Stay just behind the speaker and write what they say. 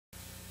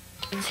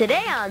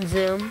Today on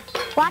Zoom,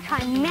 watch how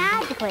I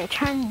magically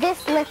turn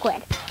this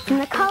liquid from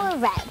the color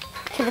red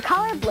to the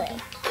color blue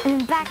and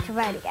then back to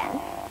red again.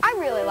 I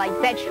really like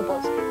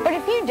vegetables, but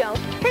if you don't,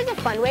 here's a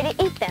fun way to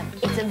eat them.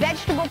 It's a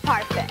vegetable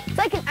parfait. It's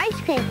like an ice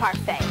cream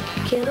parfait.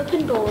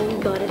 Candlepin bowling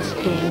got its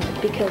name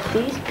because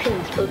these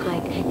pins look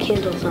like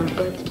candles on a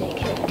birthday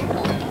cake.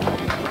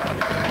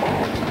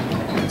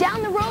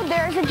 Down the road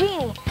there is a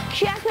genie.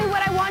 She asked me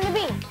what I wanted to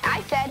be.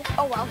 I said,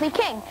 a wealthy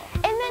king.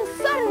 And then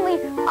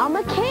suddenly, I'm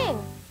a king.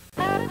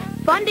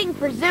 funding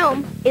for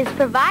Zoom is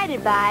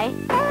provided by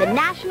the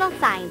National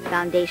Science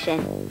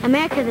Foundation,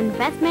 America's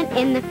investment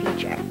in the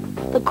future.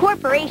 The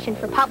Corporation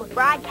for Public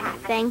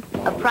Broadcasting,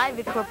 a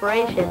private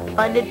corporation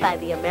funded by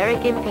the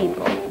American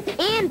people.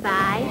 And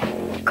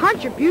by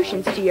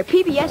contributions to your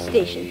PBS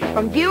station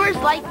from viewers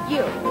like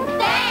you.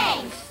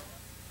 Thanks!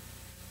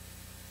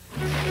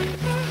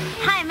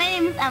 Hi, my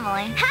name is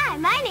Emily. Hi,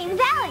 my name is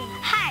Allie.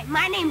 Hi,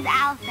 my name is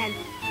Allison.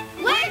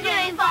 We're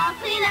doing fall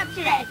cleanup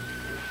today.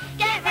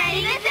 Get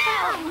ready to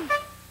Zoom!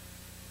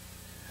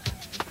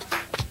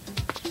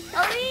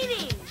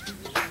 Aline!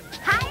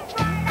 Hi,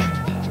 Barta!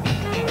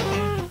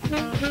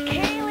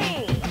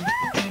 Kaleigh!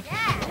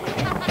 Yeah!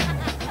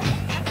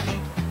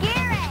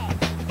 Garrett!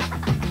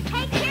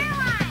 Hey,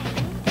 Caroline!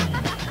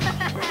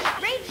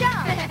 Rachel!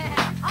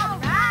 All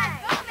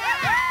right!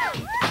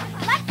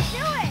 Let's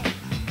do it!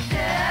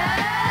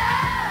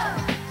 Zoom!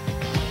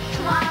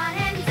 Come on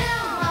and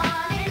zoom,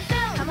 on and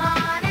zoom. Come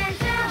on and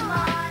zoom,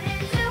 on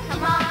and zoom.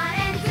 Come on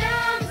and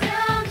zoom,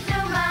 zoom,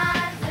 zoom,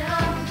 on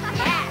zoom.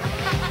 Yeah!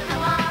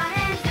 Come on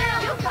and zoom.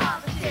 You call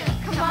the two.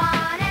 Come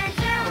on and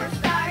zoom. We're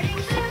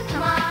starting soon.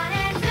 Come on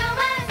and zoom,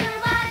 on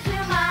zoom, on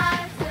zoom,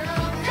 on zoom.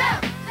 Zoom,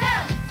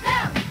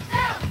 zoom,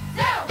 zoom, zoom,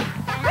 zoom.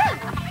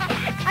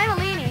 I'm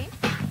Aline.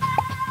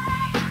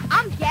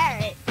 I'm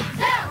Garrett.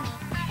 Zoom,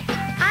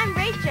 I'm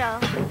Rachel.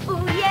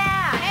 Ooh,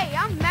 yeah. Hey,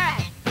 I'm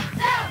Matt.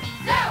 zoom,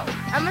 zoom.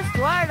 I'm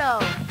Estuardo.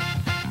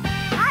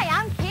 Hi,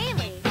 I'm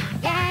Kaleigh.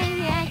 Yeah.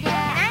 And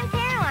I'm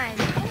Caroline.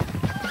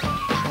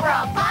 We're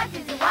all popped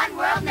into one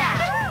world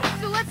now.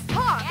 So let's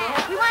talk.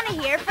 We want to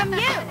hear from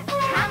you.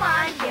 Come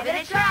on, give it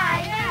a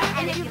try.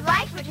 And if you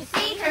like what you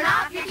see, turn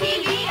off your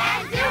TV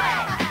and do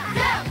it.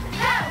 Zoom,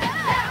 zoom,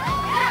 zoom,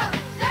 zoom,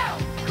 zoom.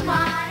 Come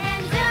on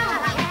and zoom.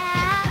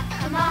 Yeah.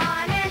 Come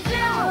on and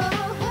zoom.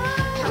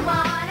 Come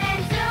on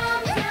and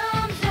zoom,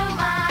 zoom, zoom,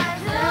 on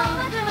zoom.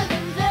 Zoom,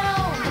 zoom,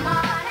 zoom. Come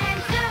on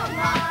and zoom,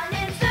 on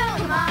and zoom.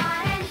 Come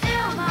on and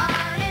zoom,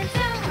 on and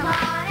zoom. Come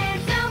on and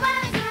zoom,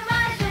 on zoom,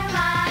 on zoom,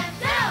 on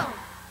zoom.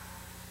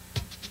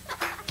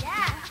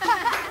 Yeah.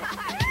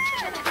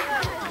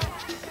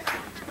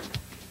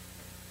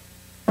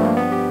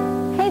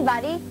 Hey,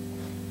 buddy.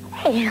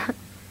 Hey.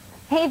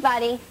 Hey,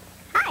 buddy.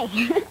 Hi.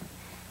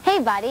 Hey,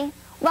 buddy.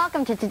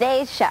 Welcome to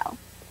today's show.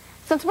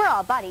 Since we're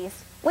all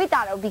buddies, we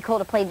thought it would be cool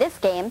to play this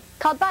game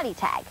called Buddy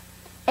Tag.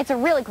 It's a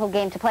really cool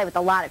game to play with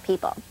a lot of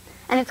people.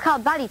 And it's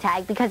called Buddy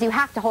Tag because you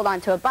have to hold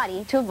on to a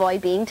buddy to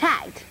avoid being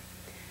tagged.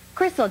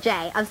 Crystal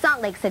J. of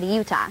Salt Lake City,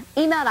 Utah,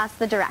 emailed us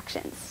the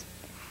directions.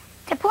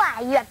 To play,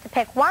 you have to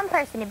pick one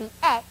person to be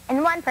it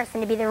and one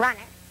person to be the runner.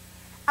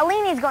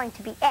 Aline is going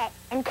to be it,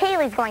 and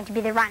Kaleigh is going to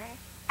be the runner.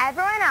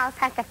 Everyone else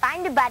has to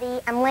find a buddy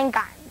and link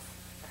arms.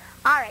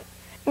 All right,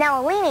 now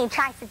Aline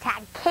tries to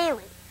tag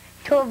Kaleigh.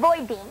 To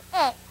avoid being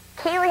it,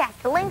 Kaleigh has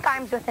to link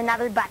arms with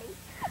another buddy.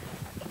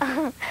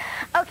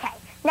 Okay,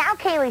 now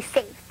Kaleigh's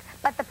safe,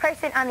 but the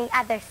person on the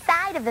other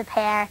side of the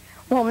pair,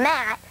 well,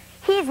 Matt,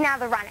 he's now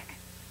the runner.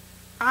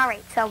 All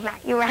right, so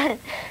Matt, you run.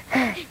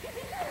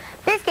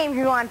 This game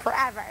can go on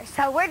forever,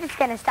 so we're just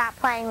going to stop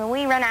playing when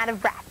we run out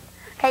of breath.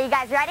 Okay, you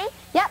guys ready?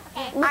 Yep.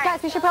 All right.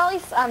 Guys, we should probably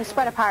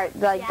spread apart,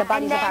 like the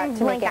buddies and then apart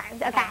to make link it.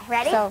 arms. Okay,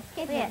 ready? So,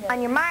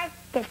 On your mark,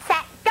 get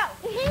set, go.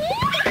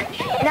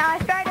 Now I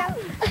start out.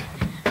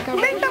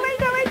 Rachel.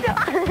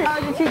 oh,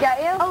 did she get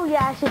you? Oh,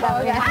 yeah, she got Oh,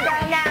 okay. So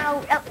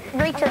now,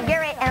 Rachel,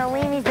 Garrett, and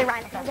Aline's the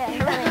runner.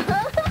 Garrett, run.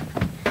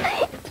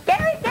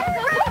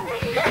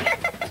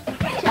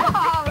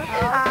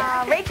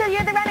 Rachel,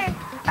 you're the runner.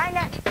 Find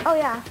out. Oh,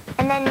 yeah.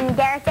 And then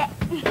Garrett's it.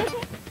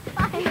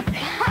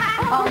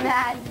 Oh,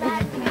 Matt.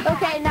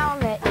 Okay, now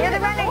I'm it. You're the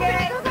runner,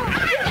 Garrett.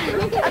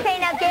 Okay,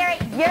 now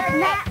Garrett, you're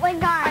Matt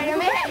Lingard. You're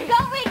Matt. Go,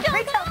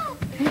 Rachel.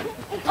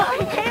 Oh,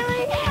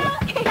 Kaleigh.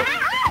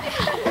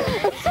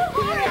 It's so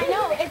hard. I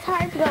know, it's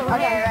hard to go.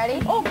 Okay, ready?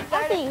 Oh,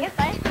 sorry. Yes, I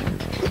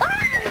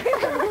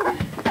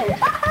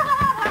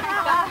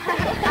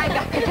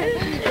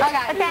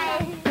got it. Okay,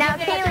 now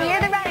Kaleigh,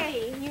 you're the runner.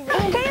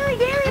 Kaleigh,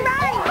 Garrett,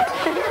 run.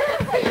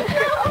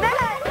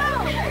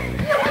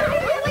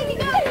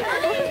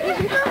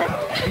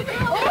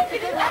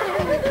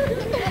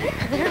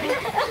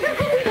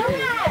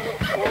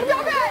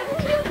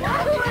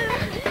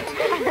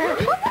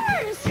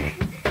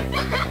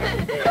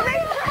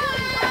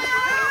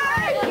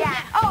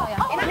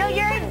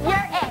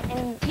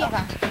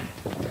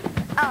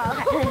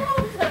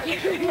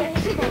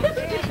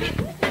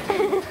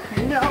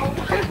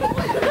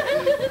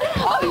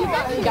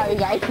 You got me,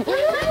 guys.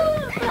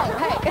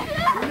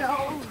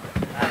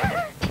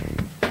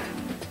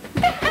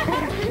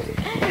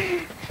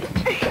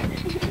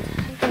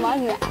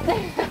 on that.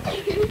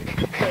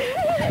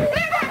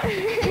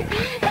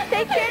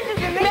 Take care of the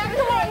Matt,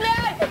 come on,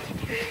 Matt!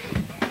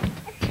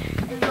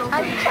 Good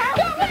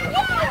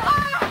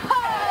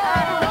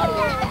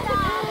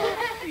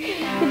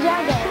job,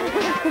 guys.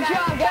 Good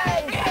job,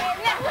 guys.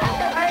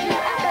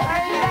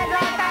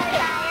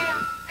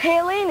 Hey,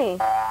 Aline,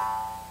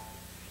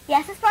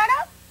 Yes,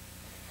 Estuardo?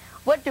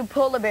 what do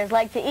polar bears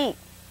like to eat?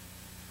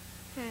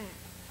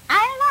 I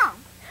don't know.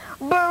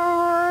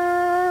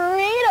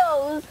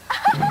 Burritos.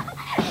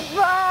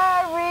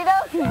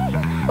 Burritos.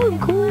 Oh,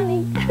 cool.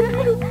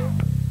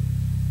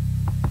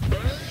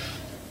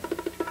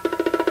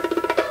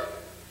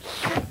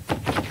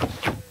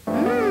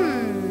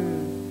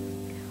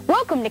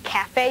 Welcome to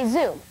Cafe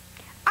Zoo.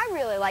 I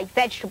really like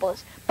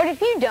vegetables, but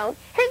if you don't,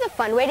 here's a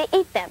fun way to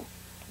eat them.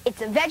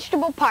 It's a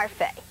vegetable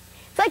parfait.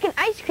 It's like an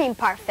ice cream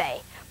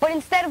parfait, but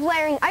instead of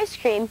layering ice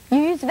cream, you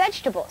use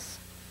vegetables.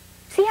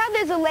 See how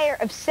there's a layer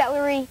of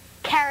celery,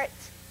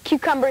 carrots,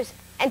 cucumbers,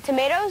 and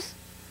tomatoes?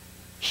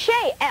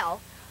 Shay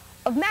L.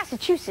 of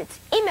Massachusetts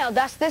emailed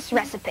us this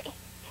recipe.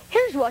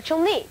 Here's what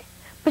you'll need.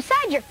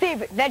 Besides your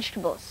favorite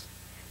vegetables,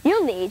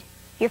 you'll need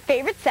your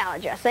favorite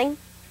salad dressing,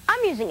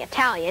 I'm using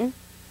Italian,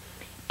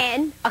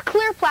 and a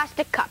clear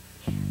plastic cup.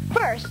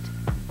 First,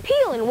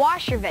 peel and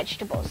wash your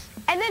vegetables,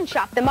 and then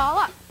chop them all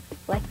up,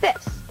 like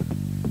this.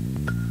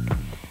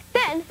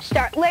 Then,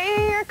 start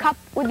layering your cup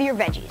with your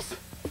veggies.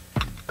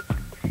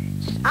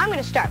 I'm going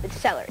to start with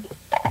celery.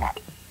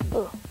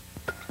 Ooh,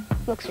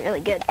 looks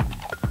really good.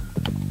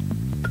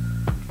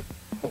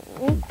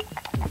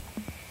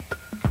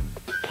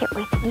 Can't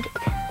wait to eat it.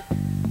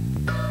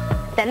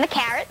 Then the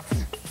carrots.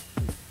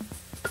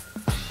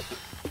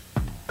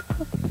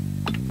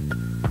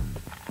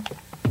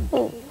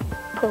 Ooh,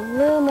 put a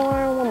little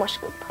more, one more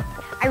scoop.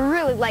 I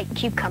really like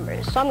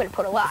cucumbers, so I'm going to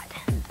put a lot.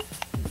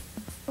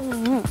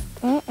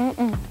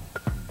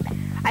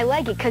 I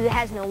like it because it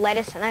has no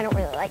lettuce, and I don't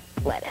really like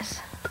lettuce.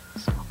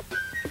 So,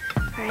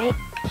 all right.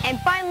 And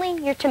finally,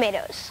 your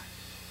tomatoes.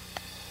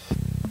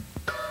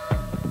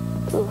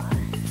 Ooh.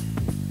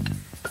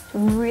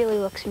 Really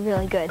looks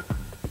really good.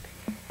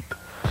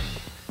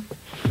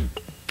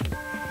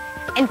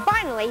 And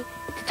finally,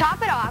 to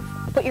top it off,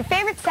 put your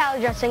favorite salad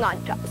dressing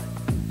on top.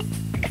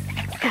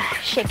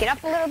 Shake it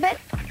up a little bit.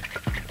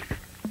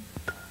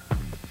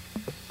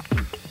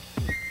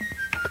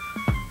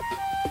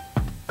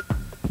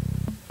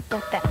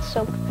 Let that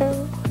soak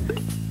through.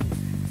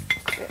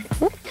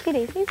 Oopsie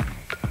daisies.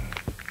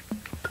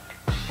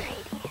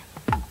 Alrighty.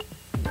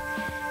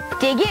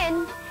 Dig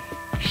in.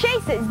 Shay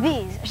says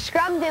these are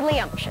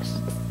scrum-diddly-umptious.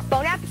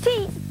 Bon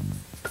appetit.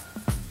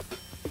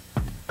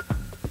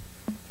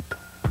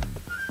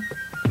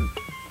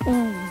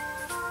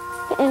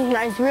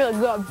 That's really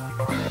good.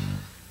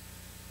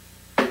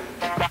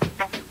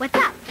 What's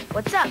up?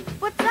 What's up?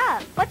 What's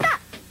up?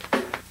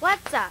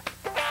 What's up?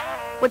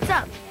 What's up? What's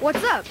up?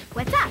 What's up?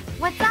 What's up?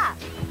 What's up?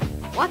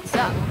 What's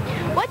up?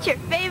 What's your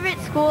favorite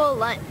school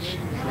lunch?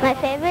 My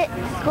favorite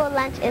school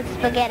lunch is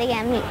spaghetti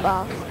and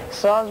meatballs.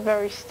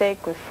 Salisbury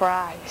steak with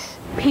fries.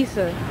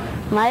 Pizza.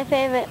 My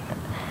favorite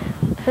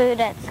food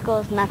at school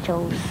is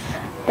nachos.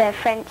 They're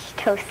French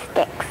toast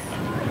sticks.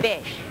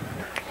 Fish.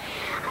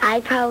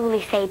 I'd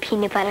probably say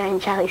peanut butter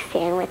and jelly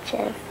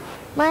sandwiches.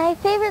 My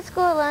favorite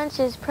school lunch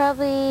is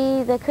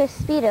probably the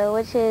Crispito,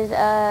 which is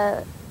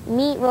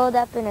meat rolled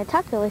up in a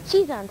taco with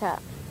cheese on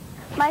top.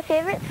 My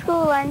favorite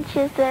school lunch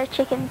is the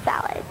chicken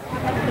salad.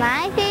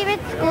 My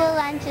favorite school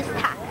lunch is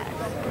tacos.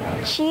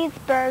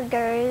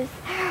 Cheeseburgers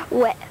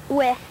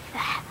with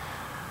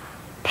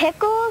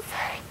pickles,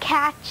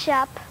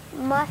 ketchup,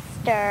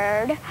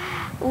 mustard,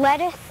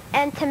 lettuce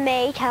and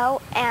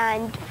tomato,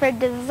 and for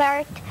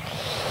dessert,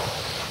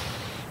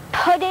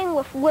 pudding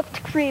with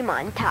whipped cream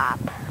on top.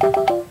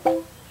 Ooh.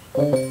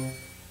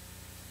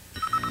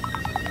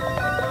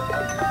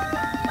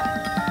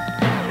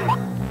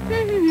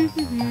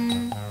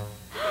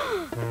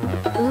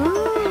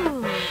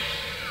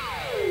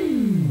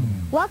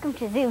 Welcome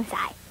to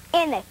Zoomside,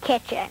 in the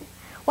kitchen.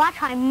 Watch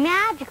how I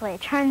magically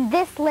turn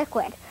this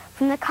liquid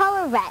from the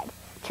color red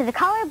to the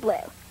color blue,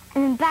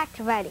 and then back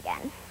to red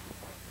again.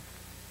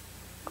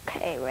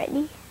 Okay,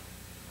 ready?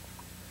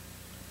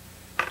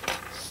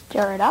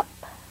 Stir it up.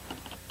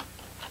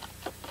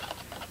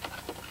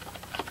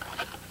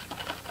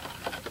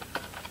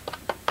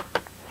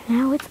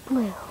 Now it's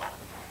blue.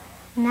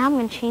 Now I'm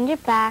going to change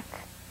it back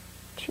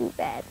to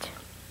red.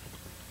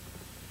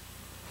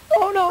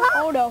 Oh no,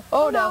 oh no,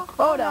 oh no,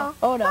 oh no,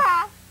 oh no.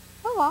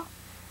 Oh,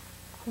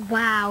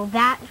 wow,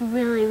 that's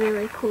really,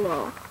 really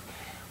cool.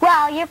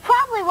 Well, you're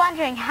probably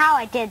wondering how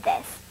I did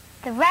this.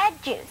 The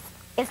red juice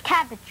is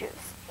cabbage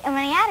juice, and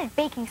when I added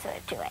baking soda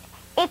to it,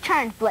 it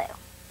turned blue.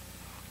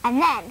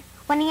 And then,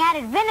 when he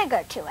added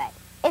vinegar to it,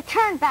 it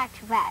turned back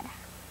to red.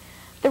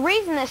 The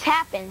reason this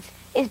happens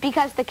is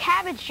because the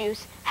cabbage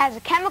juice has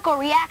a chemical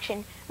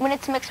reaction when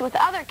it's mixed with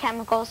other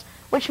chemicals,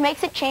 which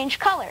makes it change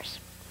colors.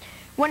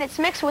 When it's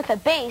mixed with a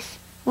base,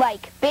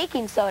 like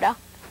baking soda,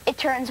 it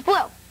turns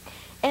blue.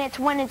 And it's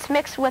when it's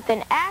mixed with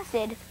an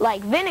acid,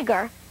 like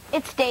vinegar,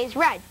 it stays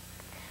red.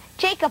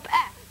 Jacob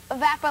F. of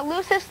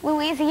Appaloosis,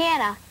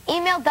 Louisiana,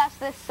 emailed us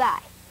this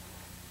side.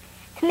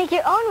 To make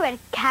your own red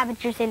cabbage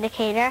juice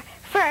indicator,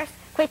 first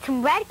grate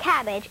some red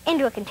cabbage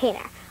into a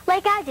container,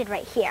 like I did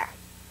right here.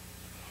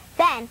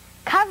 Then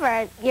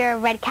cover your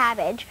red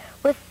cabbage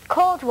with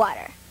cold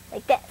water,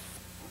 like this,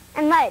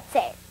 and let it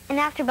sit. And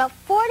after about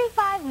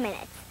 45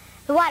 minutes,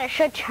 the water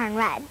should turn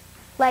red,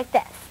 like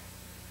this.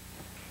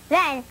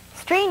 Then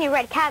strain your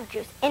red cabbage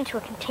juice into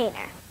a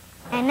container.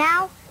 And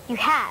now you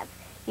have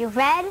your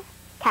red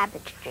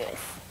cabbage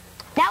juice.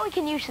 Now we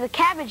can use the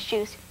cabbage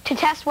juice to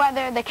test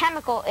whether the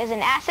chemical is an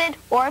acid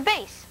or a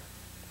base.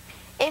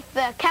 If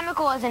the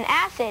chemical is an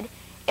acid,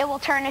 it will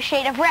turn a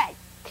shade of red.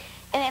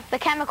 And if the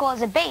chemical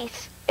is a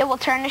base, it will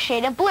turn a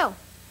shade of blue.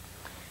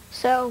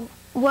 So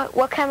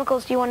what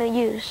chemicals do you want to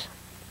use?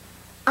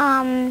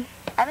 I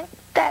think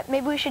that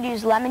maybe we should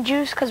use lemon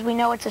juice because we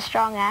know it's a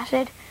strong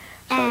acid.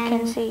 So we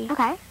can see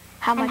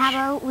how much. And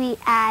how about we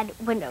add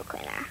window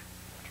cleaner?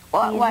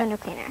 What? Window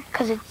cleaner.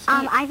 Because it's...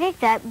 I think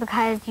that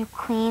because you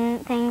clean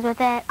things with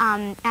it,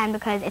 and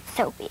because it's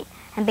soapy,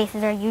 and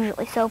bases are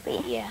usually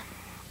soapy. Yeah.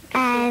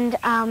 And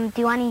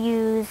do you want to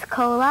use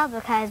cola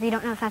because we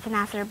don't know if that's an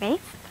acid or base?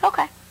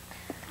 Okay.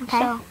 Okay.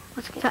 So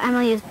let's get... So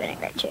Emily used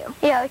vinegar too.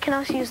 Yeah, we can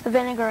also use the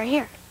vinegar right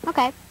here.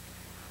 Okay.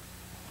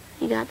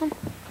 You got them?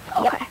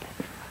 Yep. Okay.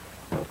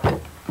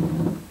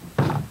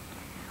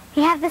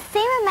 We have the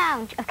same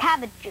amount of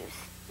cabbage juice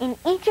in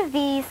each of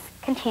these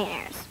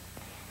containers.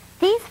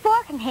 These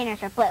 4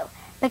 containers are blue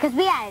because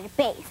we added a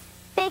base,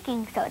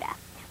 baking soda.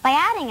 By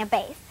adding a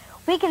base,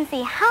 we can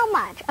see how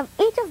much of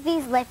each of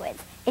these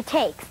liquids it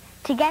takes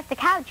to get the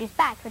cabbage juice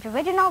back to its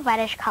original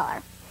reddish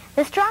color.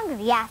 The stronger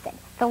the acid,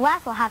 the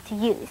less we'll have to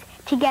use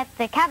to get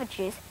the cabbage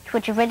juice to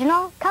its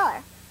original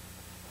color.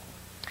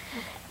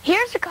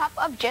 Here's a cup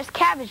of just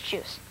cabbage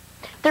juice.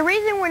 The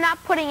reason we're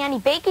not putting any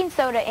baking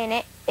soda in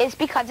it is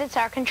because it's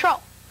our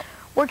control.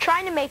 We're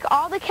trying to make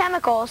all the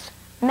chemicals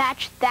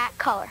match that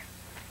color.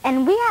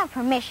 And we have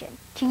permission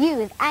to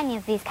use any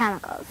of these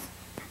chemicals.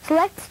 So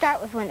let's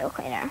start with window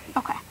cleaner.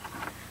 Okay.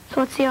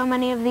 So let's see how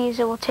many of these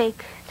it will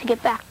take to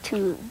get back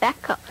to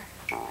that color.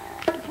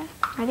 Okay.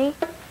 Ready?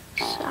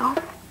 So,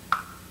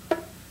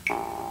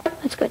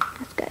 that's good.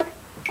 That's good.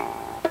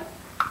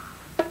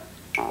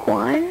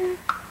 1.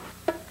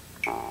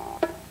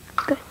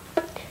 Good.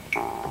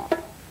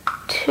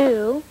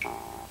 2.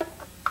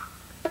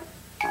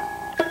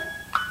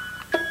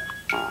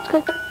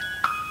 Good.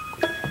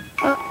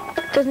 Oh,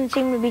 doesn't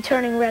seem to be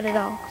turning red at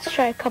all. Let's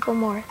try a couple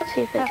more.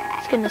 See if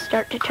it's going to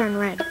start to turn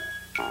red.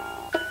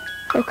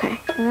 Okay.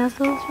 Let's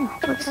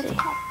see.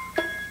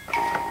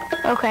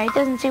 Okay, it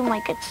doesn't seem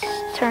like it's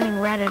turning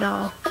red at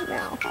all.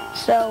 No.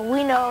 So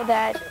we know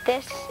that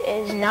this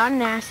is not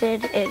an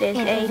acid, it is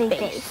a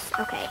base.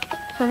 Okay.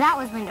 So that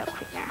was window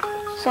cleaner.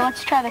 So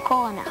let's try the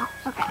cola now.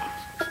 Okay.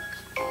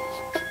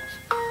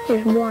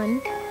 Here's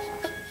 1.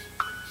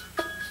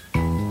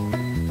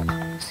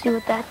 See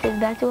what that did. Did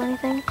that do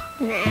anything?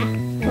 Nah.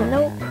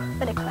 Nope.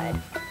 But it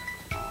could.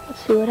 Let's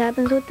see what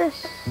happens with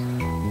this.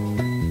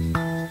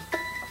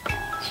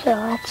 So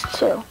that's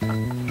 2. It's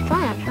really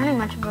not turning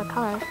much of a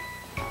color.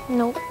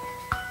 Nope.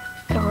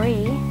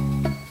 3.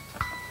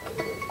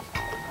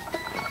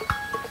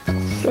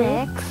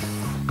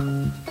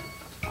 6.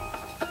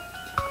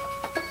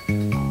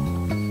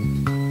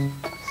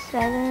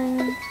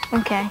 7.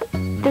 Okay.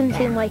 Doesn't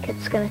seem like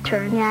it's going to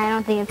turn. Yeah, I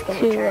don't think it's going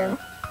to turn.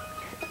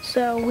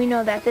 So we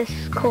know that this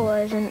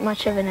cola isn't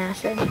much of an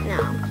acid. No.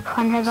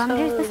 Hundred lemon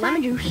juice this time?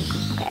 Lemon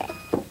juice. Okay.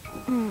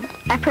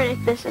 I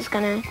predict this is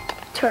going to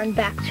turn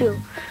back to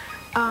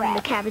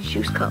the cabbage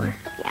juice color.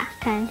 Yeah.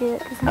 Can I do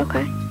it this time?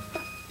 Okay.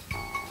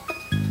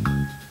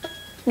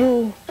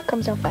 Ooh,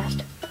 comes out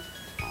fast.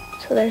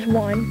 So there's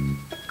 1.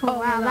 Oh,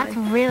 wow, that's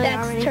really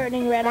That's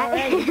turning red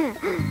already.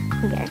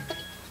 Okay.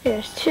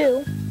 There's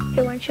 2.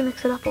 Here, why don't you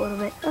mix it up a little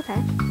bit? Okay.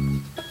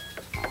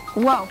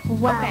 Whoa.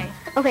 Wow. Okay.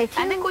 Okay,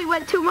 I think we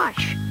went too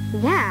much.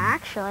 Yeah,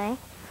 actually.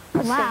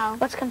 Let's Wow. see.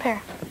 Let's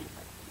compare.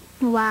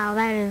 Wow,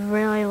 that is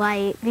really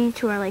light. These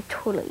 2 are like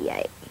totally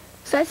light.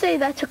 So I'd say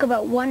that took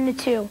about 1 to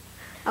 2.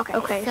 Okay,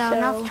 Okay, so so-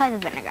 now let's try the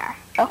vinegar.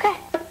 Okay.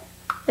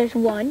 There's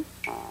 1.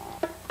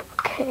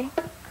 Okay.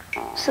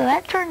 So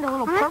that turned a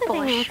little I'm thinking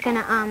purplish. it's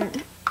gonna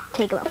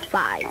take about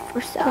 5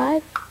 or so.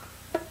 5.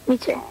 Me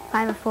too.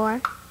 5 or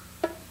 4.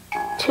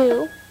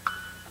 2.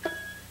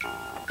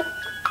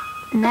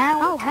 Now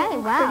Oh, hey,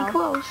 wow. pretty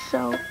close.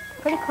 So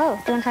Pretty close.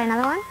 Do you want to try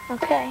another one?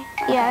 okay.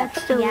 Yeah,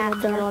 it's still Yeah, a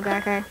it's a little little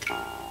dark. darker.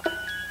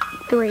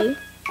 3.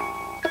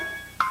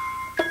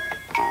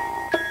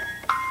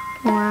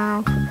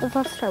 Wow.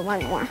 Let's try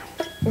one more.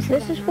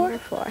 This is 4.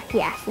 4.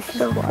 Yes, this is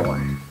So 4.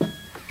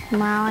 4.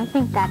 Wow, I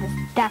think that is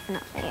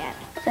definitely it.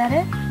 Is that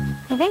it?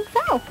 I think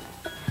so.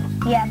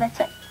 Yeah, that's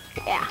it.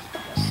 Yeah.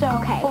 So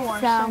Okay, 4.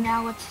 so- So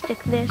now let's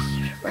stick this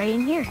right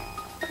in here.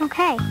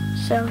 Okay.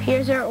 So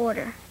here's our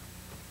order.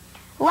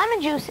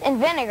 Lemon juice and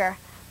vinegar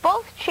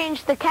both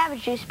change the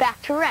cabbage juice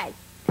back to red.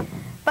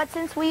 But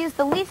since we use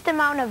the least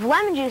amount of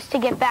lemon juice to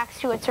get back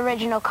to its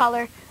original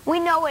color, we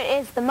know it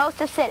is the most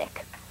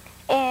acidic.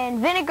 And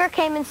vinegar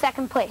came in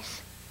second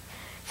place.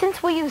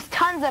 Since we used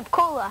tons of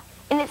cola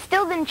and it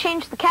still didn't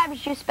change the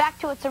cabbage juice back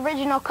to its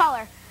original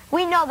color,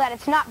 we know that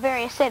it's not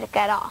very acidic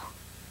at all.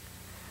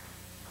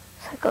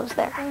 So it goes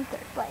there in third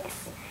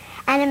place.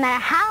 And no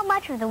matter how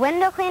much of the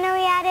window cleaner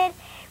we added,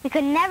 we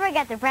could never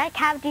get the red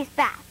cabbage juice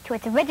back to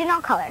its original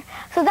color.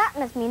 So that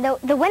must mean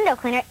the window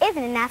cleaner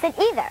isn't an acid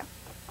either.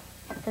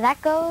 So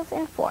that goes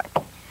in fourth.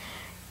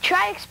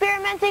 Try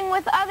experimenting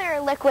with other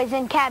liquids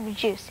in cabbage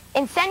juice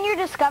and send your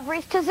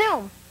discoveries to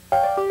Zoom.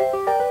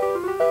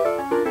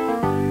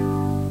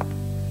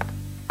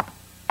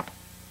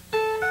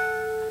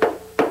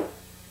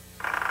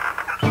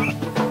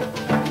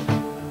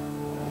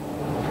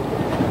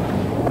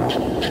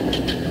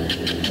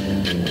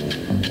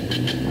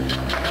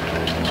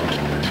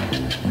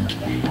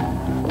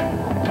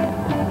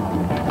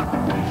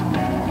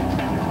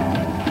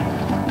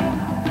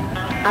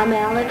 I'm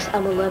Alex,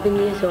 I'm 11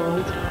 years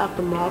old, I'm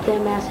from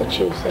Waltham,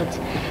 Massachusetts,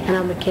 and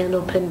I'm a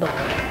candle pinballer.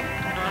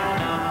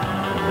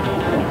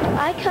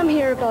 I come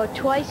here about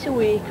twice a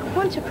week,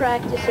 one to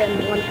practice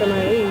and one for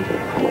my league.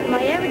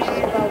 My average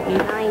is about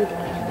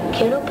 90.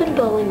 Candle pin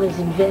bowling was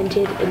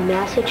invented in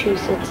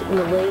Massachusetts in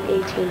the late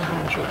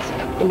 1800s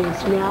and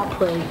is now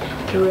played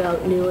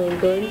throughout New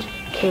England,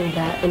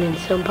 Canada, and in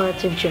some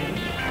parts of Germany.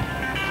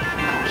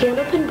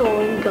 Candlepin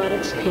bowling got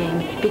its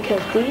name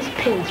because these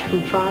pins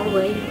from far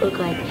away look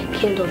like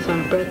candles on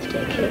a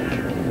birthday cake.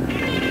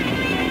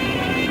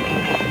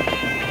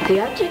 The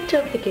object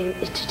of the game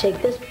is to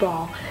take this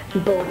ball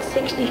and bowl it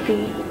 60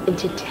 feet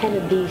into 10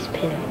 of these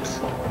pins.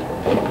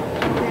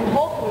 And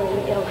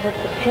hopefully it'll hit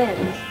the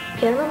pins.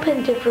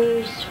 Candlepin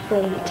differs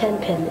from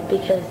 10-pin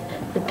because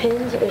the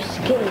pins are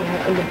skinnier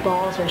and the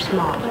balls are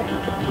smaller.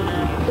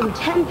 In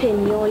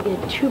 10-pin you only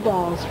get 2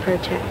 balls per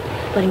turn,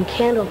 but in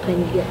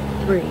candlepin you get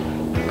 3.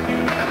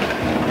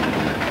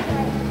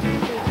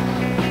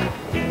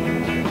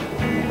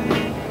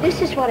 This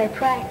is what I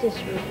practice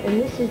with,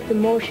 and this is the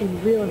motion you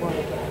really want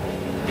to get.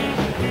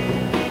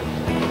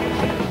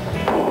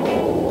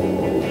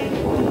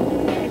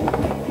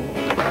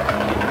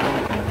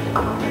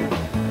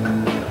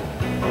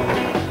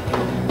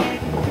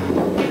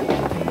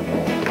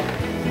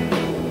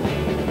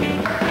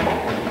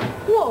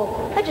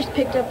 Whoa, I just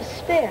picked up a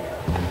spare.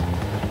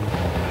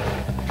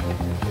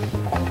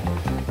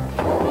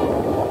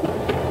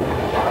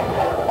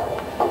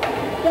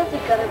 That's a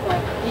gutter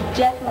ball. You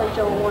definitely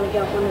don't want to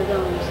get one of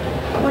those.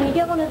 When you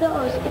get one of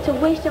those, it's a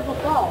waste of a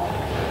ball.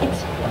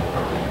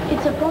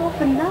 It's a ball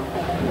for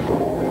nothing.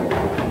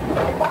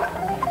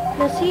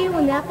 Now see,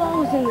 when that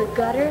ball was in the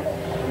gutter,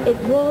 it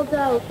rolled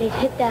out, it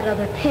hit that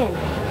other pin.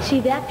 See,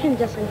 that pin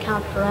doesn't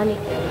count for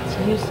anything. It's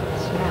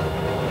useless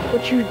now.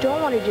 What you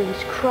don't want to do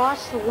is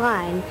cross the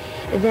line,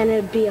 and then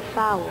it'd be a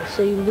foul,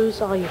 so you lose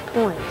all your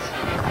points.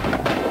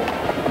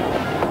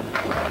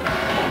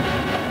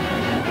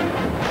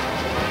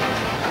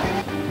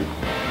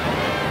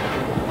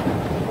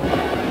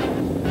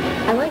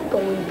 I like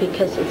bowling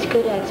because it's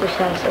good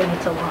exercise and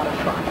it's a lot of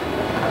fun.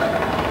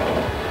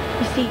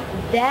 You see,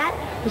 that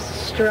was a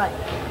strike.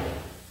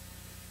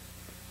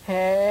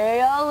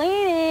 Hey,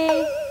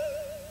 Aline!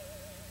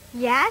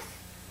 Yes?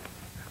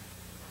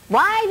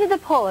 Why did the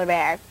polar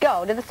bear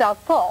go to the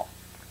South Pole?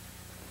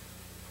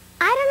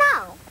 I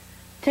don't know.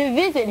 To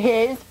visit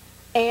his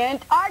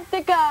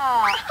Antarctica!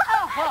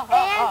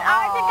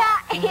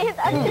 Antarctica is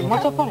a...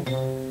 What's so funny?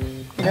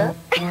 Yeah?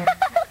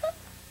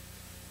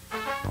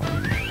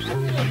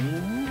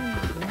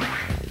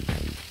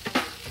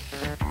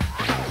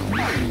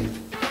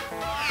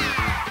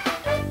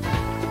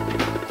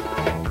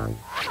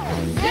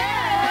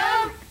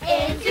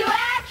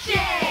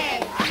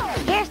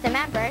 Here's the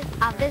members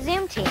of the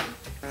Zoom team.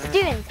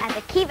 Students at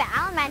the Kiva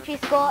Elementary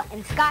School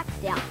in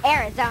Scottsdale,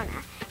 Arizona,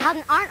 held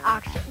an art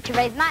auction to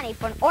raise money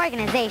for an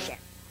organization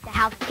to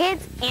help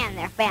kids and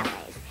their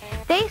families.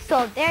 They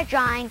sold their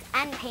drawings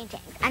and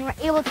paintings and were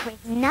able to raise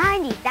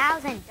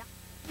 $90,000.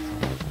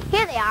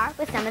 Here they are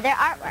with some of their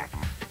artwork.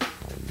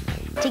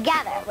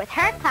 Together with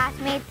her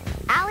classmates,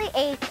 Allie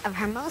H. of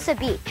Hermosa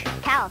Beach,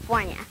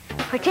 California,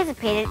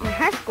 participated in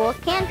her school's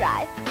can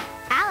drive.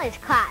 Allie's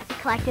class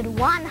collected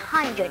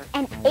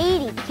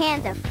 180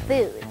 cans of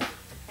food.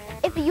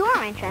 If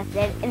you're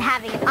interested in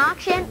having an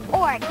auction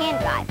or a can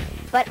drive,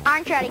 but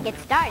aren't sure how to get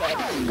started,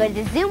 go to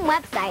the Zoom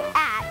website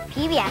at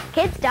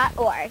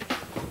pbskids.org.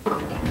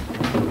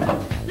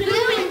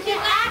 Zoom into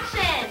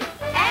action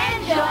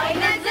and join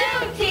the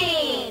Zoom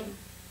team!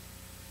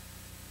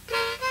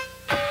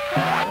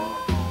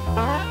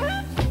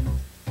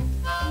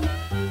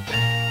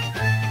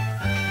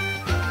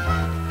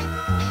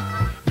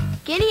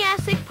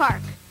 Guineassic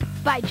Park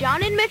by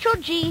John and Mitchell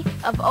G.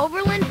 of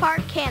Overland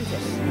Park,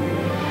 Kansas.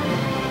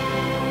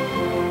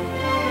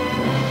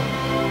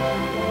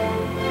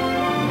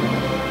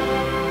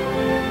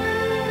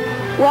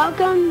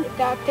 Welcome,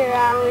 Dr.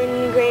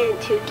 Alan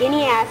Grant, to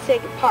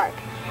Guineassic Park.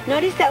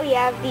 Notice that we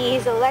have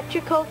these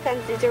electrical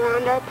fences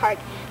around our park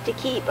to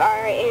keep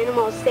our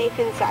animals safe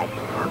inside.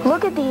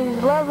 Look at these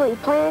lovely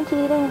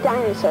plant-eating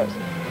dinosaurs.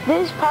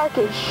 This park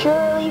is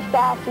surely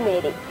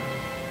fascinating.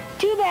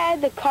 Too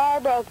bad the car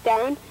broke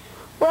down,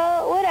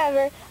 Well,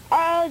 whatever.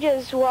 I'll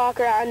just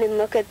walk around and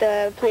look at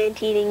the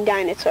plant-eating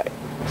dinosaur.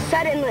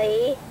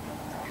 Suddenly,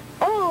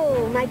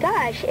 oh my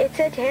gosh, it's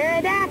a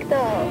pterodactyl.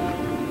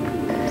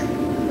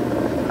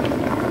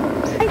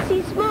 I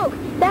see smoke.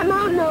 That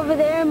mountain over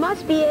there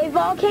must be a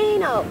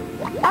volcano.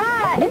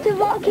 Ah, it's a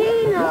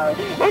volcano,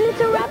 and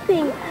it's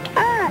erupting.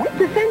 Ah,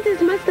 the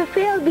fences must have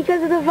failed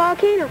because of the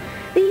volcano.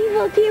 The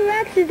evil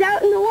T-Rex is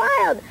out in the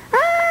wild.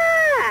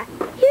 Ah,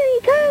 here he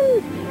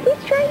comes.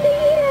 He's trying to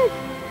eat us.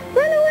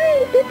 Run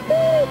away, it's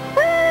me.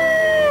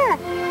 Ah!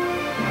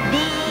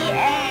 The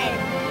end.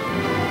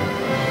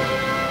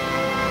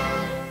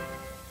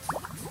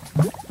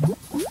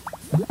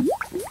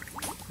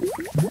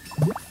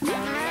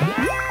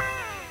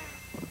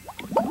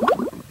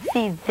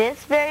 See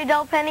this very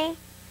dull penny?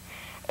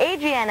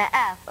 Adriana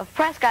F. of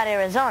Prescott,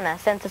 Arizona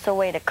sent us a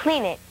way to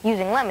clean it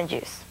using lemon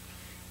juice.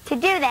 To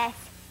do this,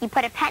 you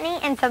put a penny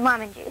in some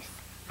lemon juice.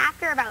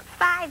 After about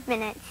 5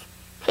 minutes,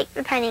 take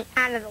the penny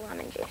out of the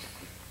lemon juice.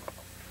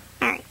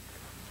 Alright.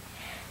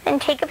 Then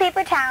take a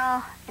paper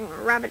towel and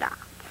rub it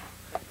off.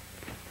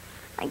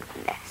 Like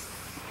this.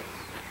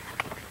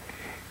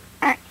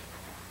 Alright.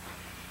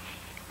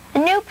 The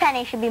new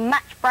penny should be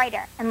much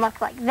brighter and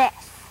look like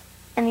this.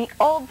 And the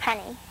old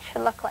penny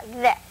should look like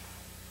this.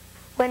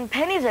 When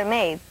pennies are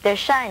made, they're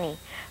shiny,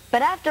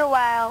 but after a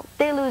while,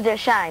 they lose their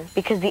shine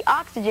because the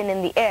oxygen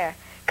in the air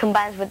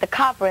combines with the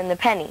copper in the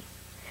penny.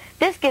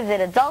 This gives it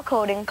a dull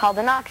coating called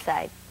an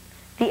oxide.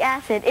 The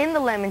acid in the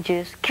lemon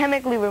juice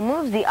chemically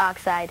removes the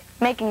oxide,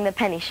 making the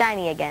penny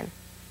shiny again.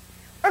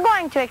 We're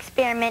going to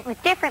experiment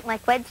with different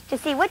liquids to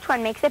see which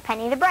one makes the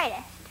penny the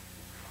brightest.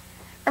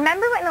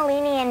 Remember when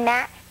Aline and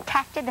Matt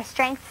tested the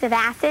strengths of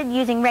acid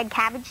using red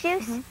cabbage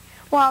juice? Mm-hmm.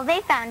 Well,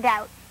 they found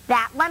out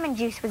that lemon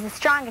juice was the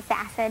strongest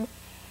acid,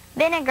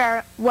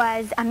 vinegar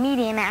was a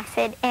medium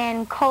acid,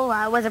 and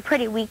cola was a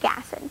pretty weak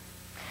acid.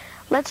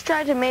 Let's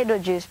try tomato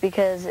juice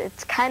because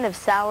it's kind of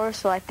sour,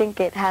 so I think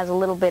it has a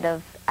little bit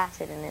of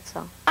acid in it. So.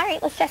 All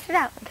right, let's test it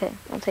out. Okay,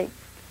 I'll take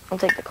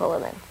the cola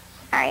then.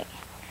 All right.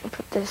 I'll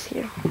put this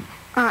here.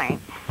 All right.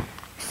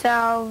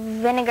 So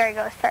vinegar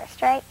goes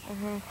first, right?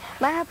 Mm-hmm.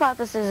 My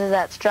hypothesis is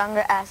that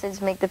stronger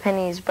acids make the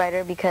pennies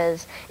brighter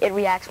because it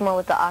reacts more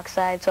with the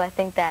oxide. So I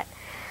think that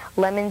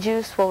lemon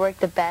juice will work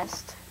the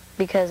best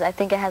because I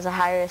think it has a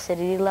higher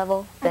acidity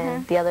level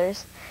than the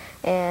others,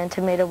 and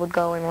tomato would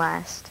go in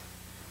last.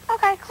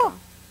 Okay, cool.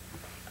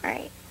 All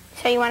right.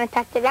 So you want to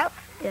test it out?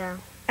 Yeah.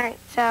 All right.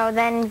 So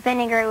then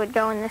vinegar would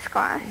go in this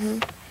glass.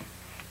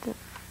 Mm-hmm.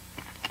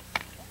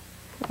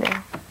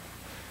 Yeah.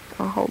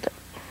 I'll hold it.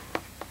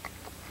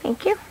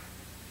 Thank you.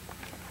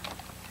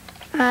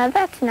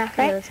 That's enough,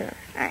 right? Yeah, that's enough.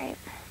 All right.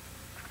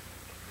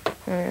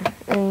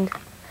 And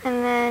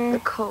then the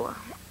cola.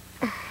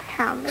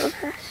 I'll move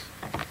this.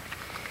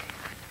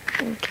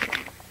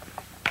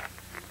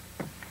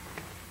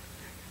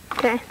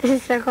 Okay, this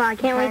is so cool. I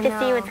can't wait to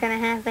see what's going to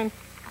happen.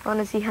 I want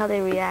to see how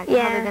they react,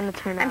 Yeah. how they're going to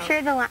turn out. I'm sure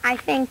I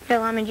think the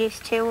lemon juice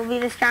too will be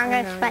the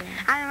strongest, but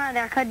I don't know.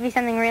 There could be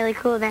something really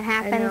cool that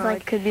happens, I know,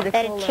 like it could be the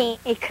that cola.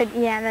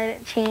 that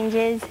it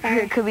changes. Or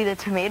it could be the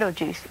tomato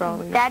juice for all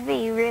we know. That'd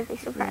be really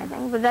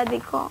surprising, but that'd be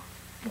cool.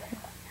 Okay.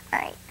 All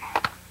right.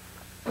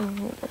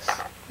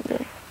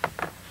 Yeah.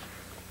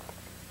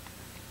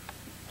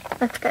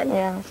 That's good.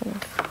 Yeah, that's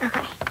enough.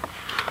 Okay.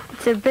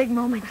 It's a big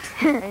moment.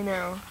 I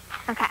know.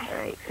 Okay. All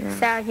right. Yeah.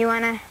 So you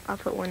wanna? I'll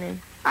put one in.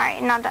 All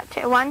right, not that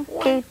two. 1,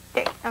 2,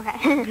 3.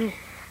 Okay.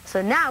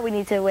 So now we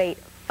need to wait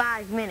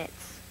 5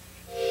 minutes.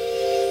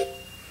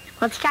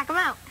 Let's check them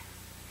out.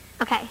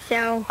 Okay,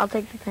 so. I'll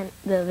take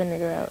the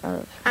vinegar out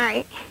of. All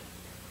right.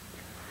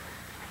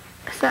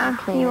 So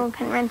you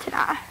can rinse it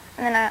off,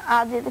 and then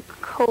I'll do the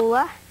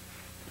cola.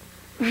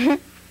 This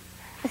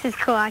is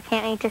cool. I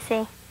can't wait to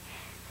see.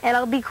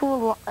 It'll be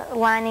cool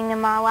lining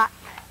them all up.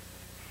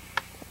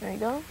 There you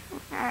go. All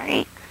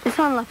right. This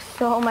one looks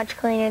so much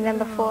cleaner than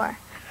before.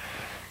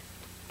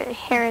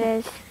 Here it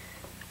is.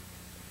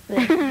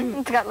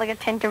 It's got like a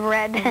tint of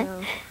red.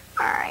 All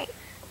right.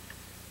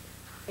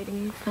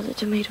 Waiting for the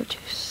tomato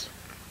juice.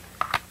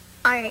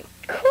 All right.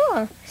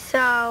 Cool.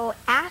 So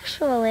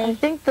actually, I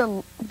think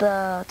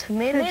the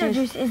tomato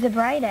juice is the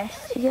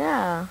brightest.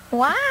 Yeah.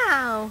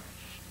 Wow.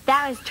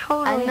 That was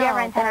totally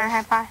different than our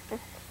hypothesis.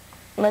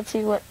 Let's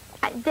see what.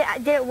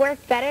 Did it work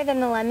better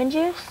than the lemon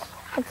juice?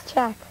 Let's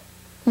check.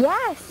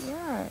 Yes.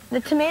 Yeah. The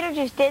tomato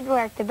juice did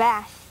work the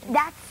best.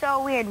 That's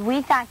so weird.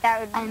 We thought that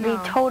would be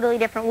totally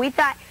different. We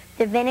thought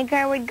the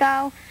vinegar would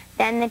go,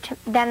 then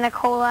the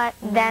cola,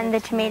 then the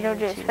tomato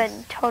juice, but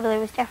it totally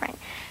was different.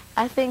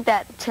 I think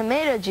that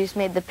tomato juice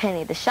made the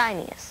penny the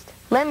shiniest.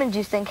 Lemon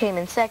juice then came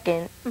in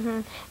second,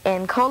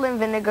 and cola and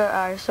vinegar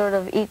are sort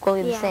of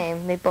equally the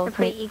same. They both They're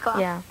pretty equal.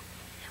 Yeah.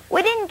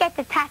 We didn't get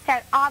to test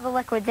out all the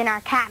liquids in our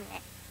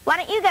cabinet. Why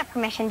don't you get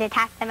permission to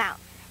test them out?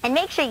 And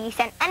make sure you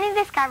send any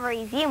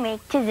discoveries you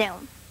make to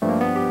Zoom.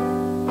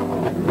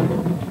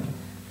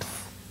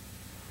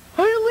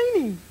 Hey,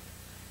 Aline!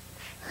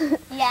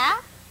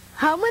 Yeah?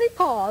 How many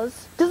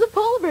paws does a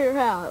polar bear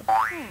have?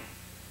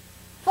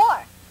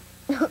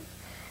 4.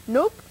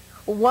 Nope.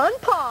 1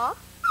 paw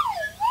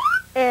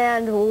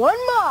And one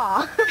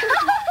more.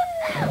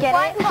 Get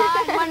One it?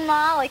 ma, one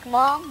ma, like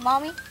mom,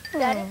 mommy.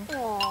 Got it?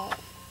 Aw.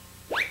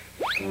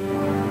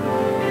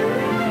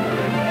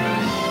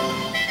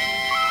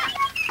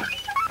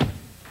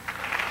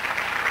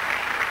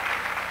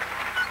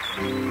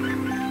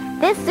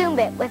 This Zoom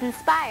bit was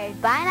inspired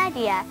by an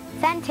idea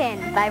sent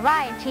in by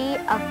Ryan T.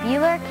 of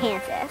Bueller,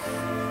 Kansas.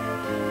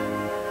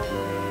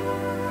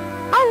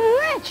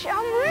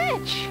 I'm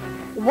rich!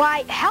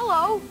 Why,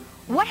 hello.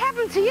 What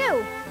happened to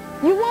you?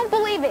 You won't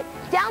believe it.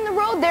 Down the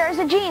road there is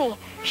a genie.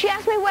 She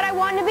asked me what I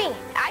wanted to be.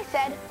 I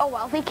said, a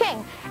wealthy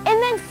king.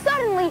 And then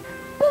suddenly,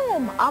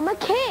 boom, I'm a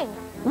king.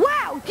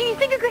 Wow, do you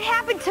think it could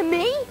happen to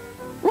me?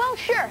 Well,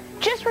 sure.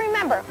 Just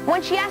remember,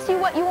 when she asks you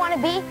what you want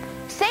to be,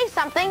 say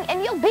something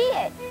and you'll be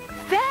it.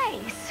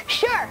 Thanks.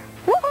 Sure.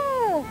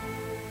 Woohoo!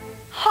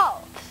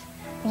 Halt!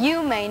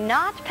 You may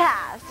not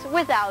pass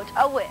without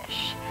a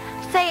wish.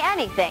 Say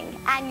anything,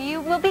 and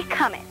you will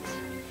become it.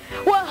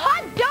 Well,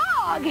 hot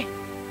dog!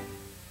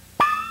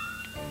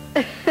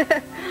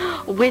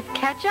 With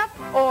ketchup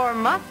or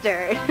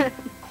mustard?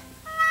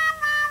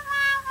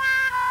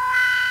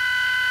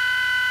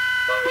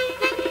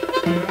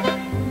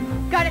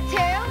 Got a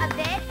tale, a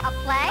bit, a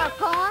play, a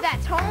poem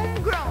that's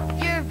homegrown,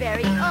 your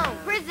very own.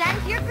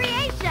 Present your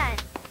creation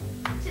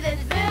to the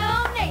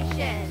Zoom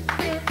Nation.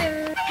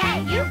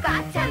 Hey, you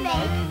got to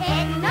make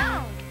it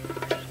known.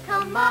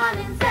 Come on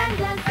and send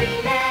us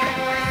email.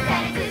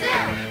 Send it to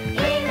Zoom.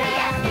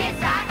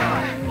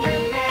 EBSKids.org.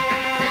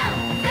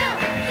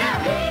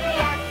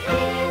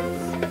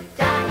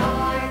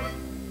 EBSKids.org.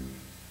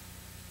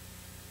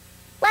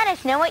 Let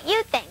us know what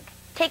you think.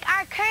 Take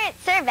our current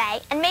survey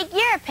and make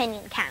your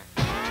opinion count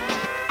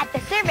at the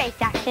survey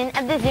section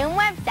of the Zoom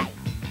website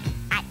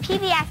at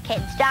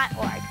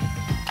pbskids.org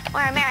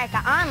or America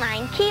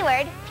Online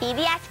keyword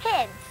PBS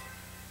Kids.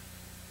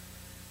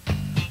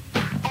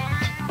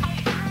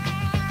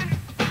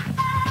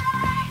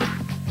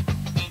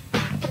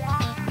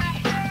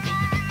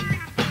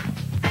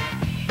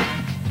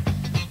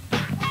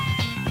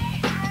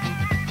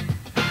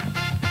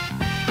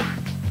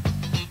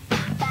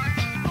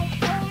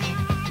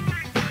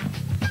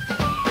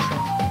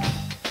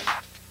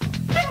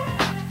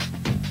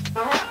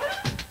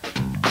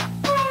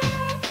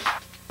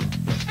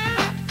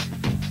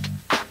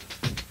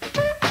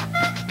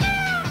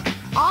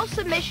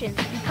 Submissions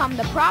become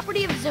the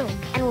property of Zoom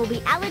and will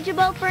be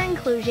eligible for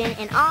inclusion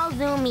in all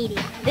Zoom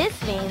media. This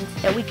means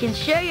that we can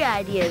share your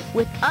ideas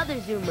with other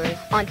Zoomers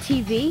on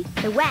TV,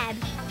 The web,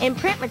 in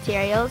print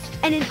materials,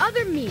 And in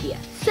other media.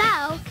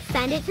 so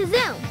send it to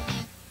Zoom.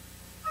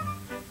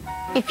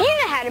 If you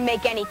know how to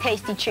make any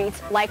tasty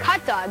treats, like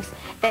hot dogs,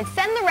 then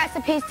send the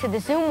recipes to the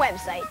Zoom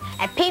website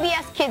at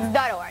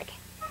pbskids.org.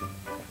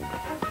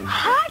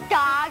 Hot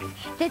dogs?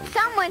 Did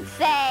someone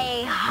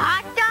say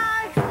hot dogs?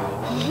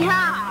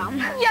 Yum!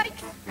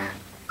 Yikes!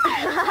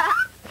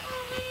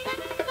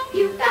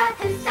 You've got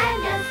to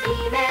send us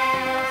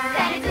email.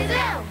 Send it to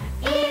Zoom.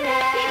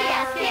 Email.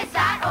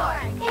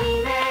 PBSKids.org.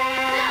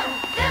 Email.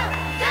 Zoom.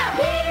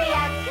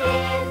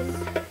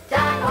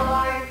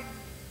 PBSKids.org.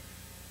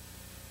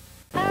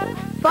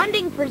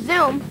 Funding for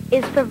Zoom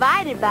is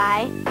provided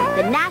by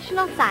the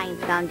National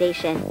Science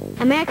Foundation,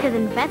 America's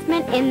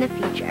investment in the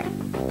future.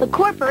 The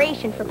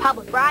Corporation for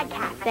Public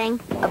Broadcasting,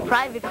 a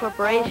private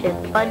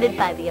corporation funded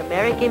by the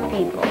American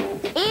people.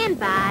 and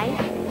by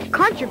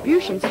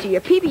Contributions to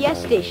your PBS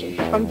station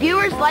from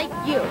viewers like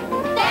you.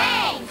 Thanks!